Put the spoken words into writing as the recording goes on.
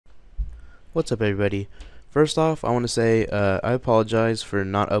What's up, everybody? First off, I want to say I apologize for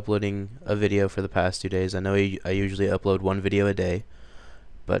not uploading a video for the past 2 days. I know I usually upload one video a day,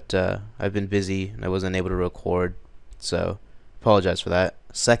 but I've been busy and I wasn't able to record, so apologize for that.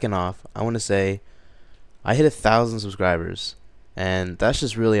 Second off, I want to say I hit 1,000 subscribers, and that's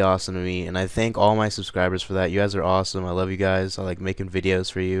just really awesome to me, and I thank all my subscribers for that. You guys are awesome. I love you guys. I like making videos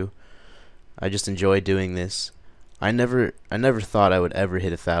for you. I just enjoy doing this. I never thought I would ever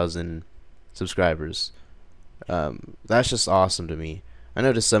hit 1,000 subscribers. That's just awesome to me. I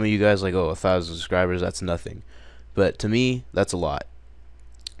know to some of you guys like, oh, 1,000 subscribers, that's nothing, but to me, that's a lot.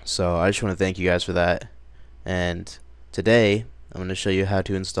 So I just want to thank you guys for that. And today, I'm going to show you how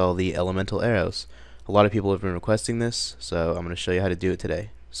to install the elemental arrows. A lot of people have been requesting this, so I'm going to show you how to do it today.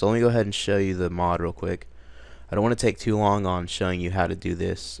 So let me go ahead and show you the mod real quick. I don't want to take too long on showing you how to do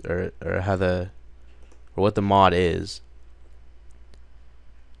this, or what the mod is.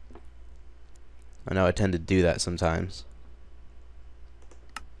 I know I tend to do that sometimes.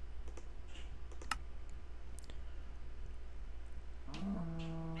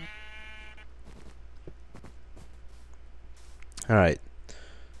 Alright,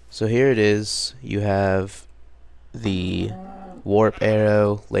 so here it is. You have the warp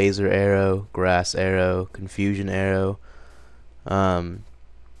arrow, laser arrow, grass arrow, confusion arrow,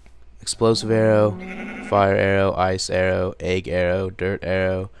 explosive arrow, fire arrow, ice arrow, egg arrow, dirt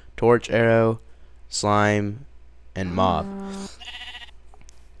arrow, torch arrow, slime, and mob.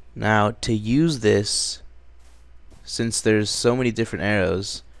 Now, to use this, since there's so many different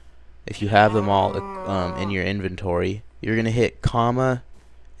arrows, if you have them all in your inventory, you're going to hit comma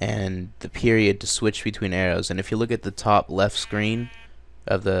and the period to switch between arrows. And if you look at the top left screen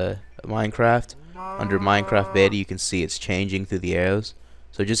of the Minecraft, under Minecraft beta, you can see it's changing through the arrows.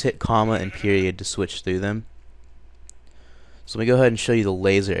 So just hit comma and period to switch through them. So let me go ahead and show you the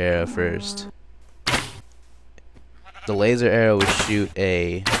laser arrow first. The laser arrow would shoot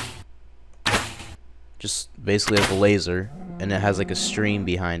just basically like a laser, and it has like a stream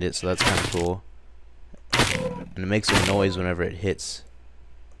behind it, so that's kind of cool. And it makes a noise whenever it hits.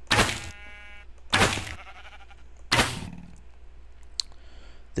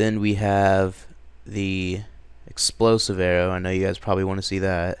 Then we have the explosive arrow. I know you guys probably want to see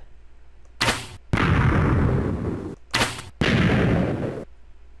that.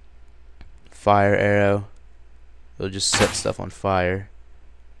 Fire arrow. It'll just set stuff on fire.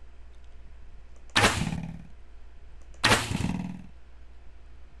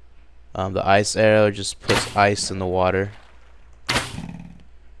 The ice arrow just puts ice in the water.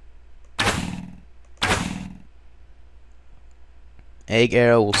 Egg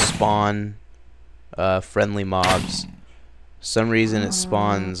arrow will spawn friendly mobs. For some reason it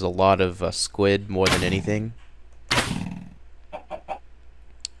spawns a lot of squid more than anything.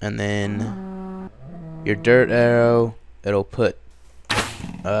 And then your dirt arrow, it'll put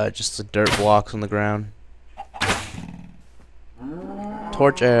just the dirt blocks on the ground.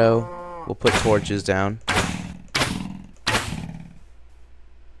 Torch arrow will put torches down.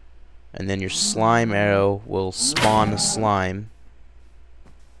 And then your slime arrow will spawn a slime.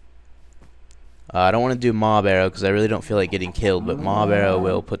 I don't want to do mob arrow because I really don't feel like getting killed, but mob arrow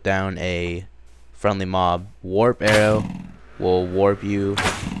will put down a friendly mob. Warp arrow will warp you.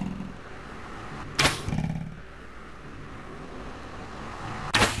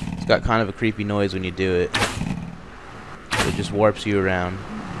 It's got kind of a creepy noise when you do it. It just warps you around.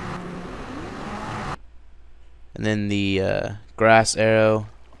 And then the grass arrow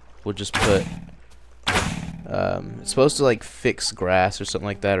will just put it's supposed to like fix grass or something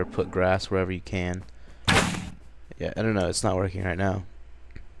like that, or put grass wherever you can. Yeah, I don't know, it's not working right now.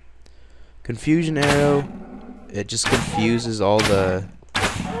 Confusion arrow, it just confuses all the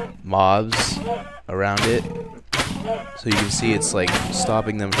mobs around it, so you can see it's like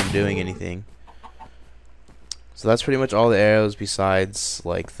stopping them from doing anything. So that's pretty much all the arrows besides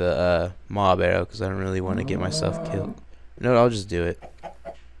like the mob arrow, because I don't really want to get myself killed. You know what, I'll just do it.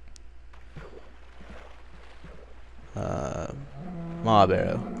 Mob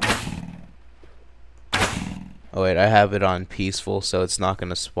arrow. Oh wait, I have it on peaceful, so it's not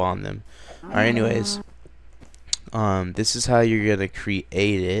gonna spawn them. Alright, anyways, this is how you're gonna create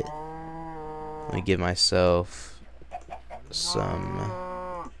it. Let me give myself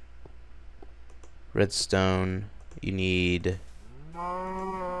some redstone. You need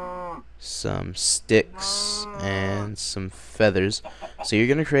some sticks and some feathers. So you're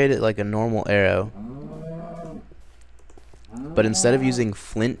gonna create it like a normal arrow, but instead of using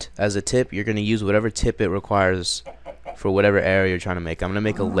flint as a tip, you're going to use whatever tip it requires for whatever arrow you're trying to make. I'm going to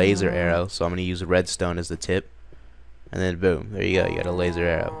make a laser arrow, so I'm going to use redstone as the tip. And then boom, there you go, you got a laser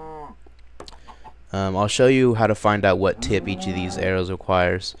arrow. I'll show you how to find out what tip each of these arrows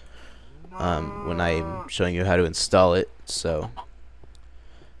requires when I'm showing you how to install it. So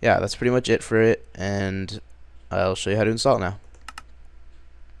yeah, that's pretty much it for it, and I'll show you how to install it now.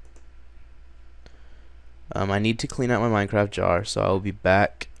 I need to clean out my Minecraft jar, so I'll be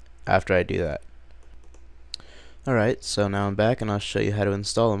back after I do that. Alright, so now I'm back and I'll show you how to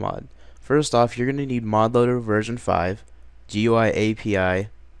install a mod. First off, you're going to need ModLoader version 5, GUI API,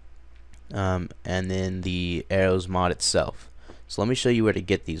 and then the arrows mod itself. So let me show you where to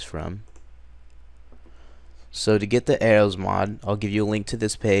get these from. So to get the arrows mod, I'll give you a link to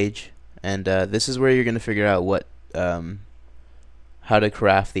this page, and this is where you're going to figure out what how to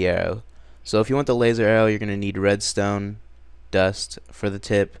craft the arrow. So if you want the laser arrow, you're going to need redstone, dust for the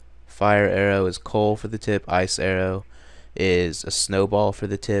tip, fire arrow is coal for the tip, ice arrow is a snowball for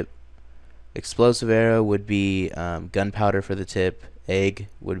the tip, explosive arrow would be gunpowder for the tip, egg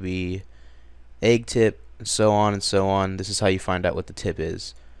would be egg tip, and so on and so on. This is how you find out what the tip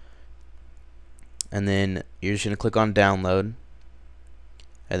is. And then you're just going to click on download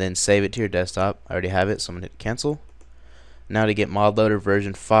and then save it to your desktop. I already have it, so I'm going to hit cancel. Now to get ModLoader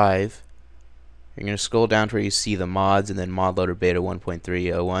version 5, you're going to scroll down to where you see the mods and then ModLoader beta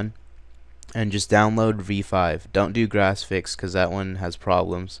 1.301 and just download V5. Don't do Grassfix because that one has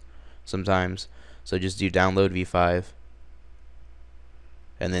problems sometimes. So just do download V5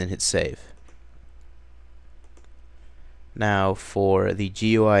 and then hit save. Now for the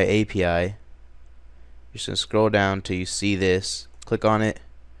GUI API, you're just going to scroll down till you see this, click on it,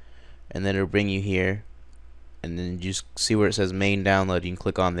 and then it'll bring you here, and then you just see where it says main download. You can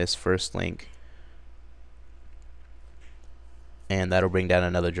click on this first link, and that'll bring down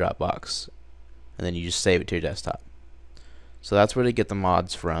another Dropbox, and then you just save it to your desktop. So that's where to get the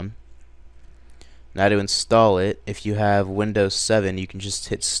mods from. Now to install it, if you have Windows 7, you can just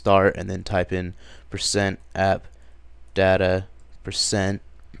hit start and then type in %app data %,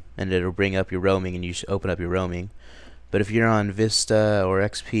 and it'll bring up your roaming, and you should open up your roaming. But if you're on Vista or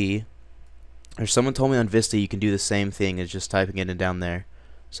XP, or someone told me on Vista you can do the same thing as just typing it in down there,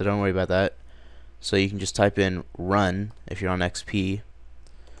 so don't worry about that. So you can just type in run if you're on XP,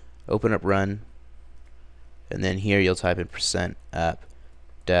 open up run, and then here you'll type in %app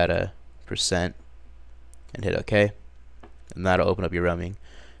data %, and hit OK, and that'll open up your roaming.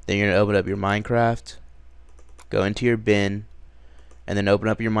 Then you're going to open up your Minecraft, go into your bin, and then open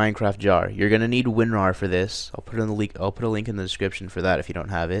up your Minecraft jar. You're going to need WinRAR for this. I'll put a link in the description for that if you don't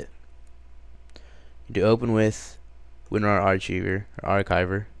have it. You do open with WinRAR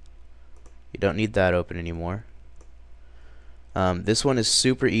archiver. You don't need that open anymore. This one is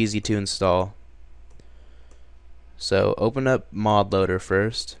super easy to install. So open up ModLoader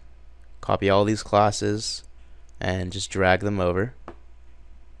first, copy all these classes, and just drag them over.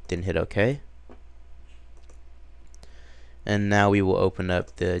 Then hit OK. And now we will open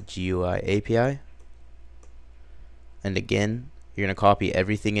up the GUI API. And again, you're going to copy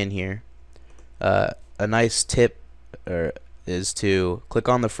everything in here. A nice tip is to click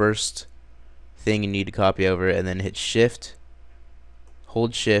on the first thing you need to copy over and then hit shift,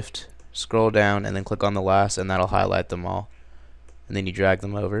 hold shift, scroll down, and then click on the last, and that'll highlight them all. And then you drag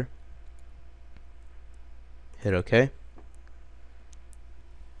them over, hit OK.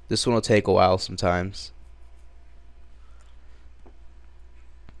 This one will take a while sometimes.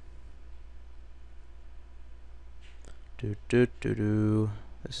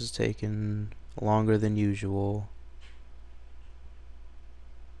 This is taking longer than usual.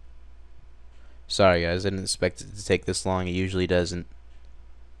 Sorry guys, I didn't expect it to take this long. It usually doesn't.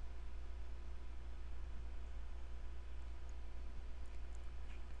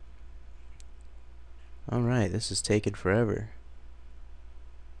 Alright, this is taking forever.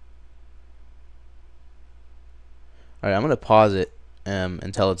 Alright, I'm going to pause it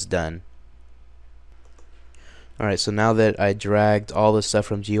until it's done. Alright, so now that I dragged all the stuff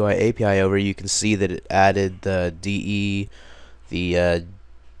from GUI API over, you can see that it added the DE, the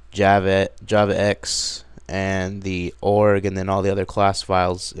JavaX, and the org, and then all the other class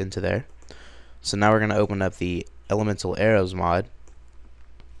files into there. So now we're going to open up the Elemental Arrows mod.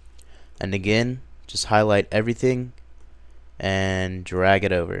 And again, just highlight everything and drag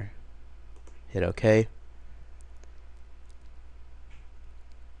it over. Hit OK.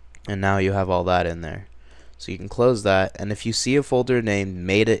 And now you have all that in there. So you can close that, and if you see a folder named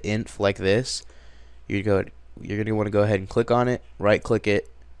meta-inf like this, you're going to want to go ahead and click on it, right click it,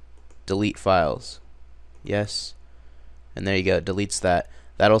 delete files. Yes. And there you go, it deletes that.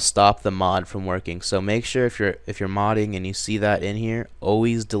 That'll stop the mod from working. So make sure if you're modding and you see that in here,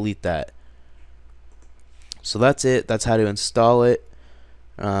 always delete that. So that's it. That's how to install it.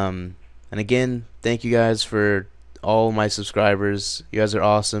 And again, thank you guys for all my subscribers. You guys are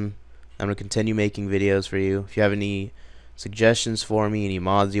awesome. I'm going to continue making videos for you. If you have any suggestions for me, any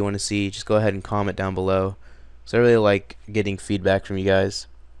mods you want to see, just go ahead and comment down below. So I really like getting feedback from you guys,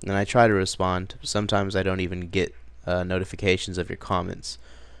 and I try to respond. Sometimes I don't even get notifications of your comments.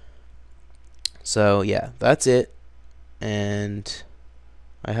 So yeah, that's it. And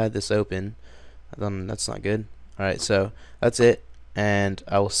I had this open. That's not good. Alright, so that's it, and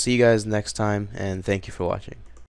I will see you guys next time, and thank you for watching.